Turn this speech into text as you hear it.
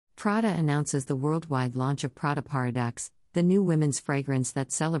Prada announces the worldwide launch of Prada Paradoxe, the new women's fragrance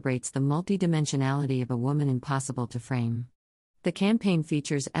that celebrates the multidimensionality of a woman impossible to frame. The campaign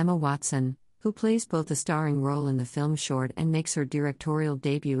features Emma Watson, who plays both a starring role in the film short and makes her directorial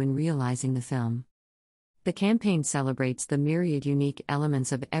debut in realizing the film. The campaign celebrates the myriad unique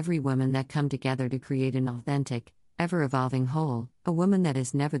elements of every woman that come together to create an authentic, ever-evolving whole, a woman that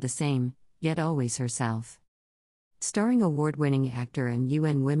is never the same, yet always herself. Starring award-winning actor and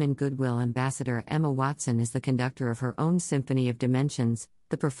UN Women Goodwill Ambassador Emma Watson is the conductor of her own symphony of dimensions,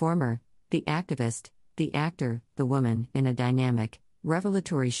 the performer, the activist, the actor, the woman, in a dynamic,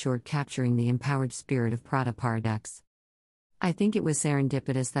 revelatory short capturing the empowered spirit of Prada Paradoxe. I think it was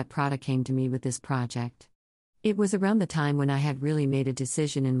serendipitous that Prada came to me with this project. It was around the time when I had really made a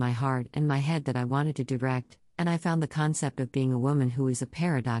decision in my heart and my head that I wanted to direct, and I found the concept of being a woman who is a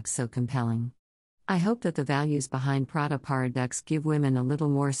paradox so compelling. I hope that the values behind Prada Paradoxe give women a little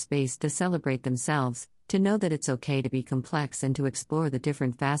more space to celebrate themselves, to know that it's okay to be complex and to explore the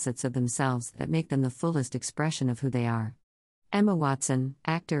different facets of themselves that make them the fullest expression of who they are. Emma Watson,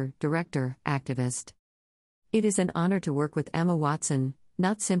 actor, director, activist. It is an honor to work with Emma Watson,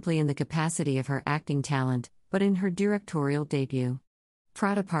 not simply in the capacity of her acting talent, but in her directorial debut.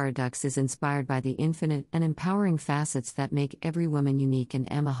 Prada Paradoxe is inspired by the infinite and empowering facets that make every woman unique, and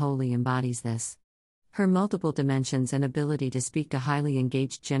Emma wholly embodies this. Her multiple dimensions and ability to speak to highly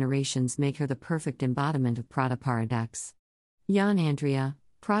engaged generations make her the perfect embodiment of Prada Paradoxe. Jan Andrea,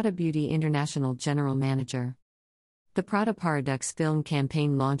 Prada Beauty International General Manager. The Prada Paradoxe film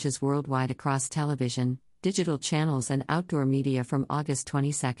campaign launches worldwide across television, digital channels and outdoor media from August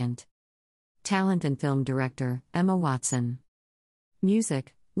 22. Talent and film director, Emma Watson.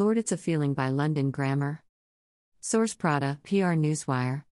 Music, Lord It's a Feeling by London Grammar. Source Prada, PR Newswire.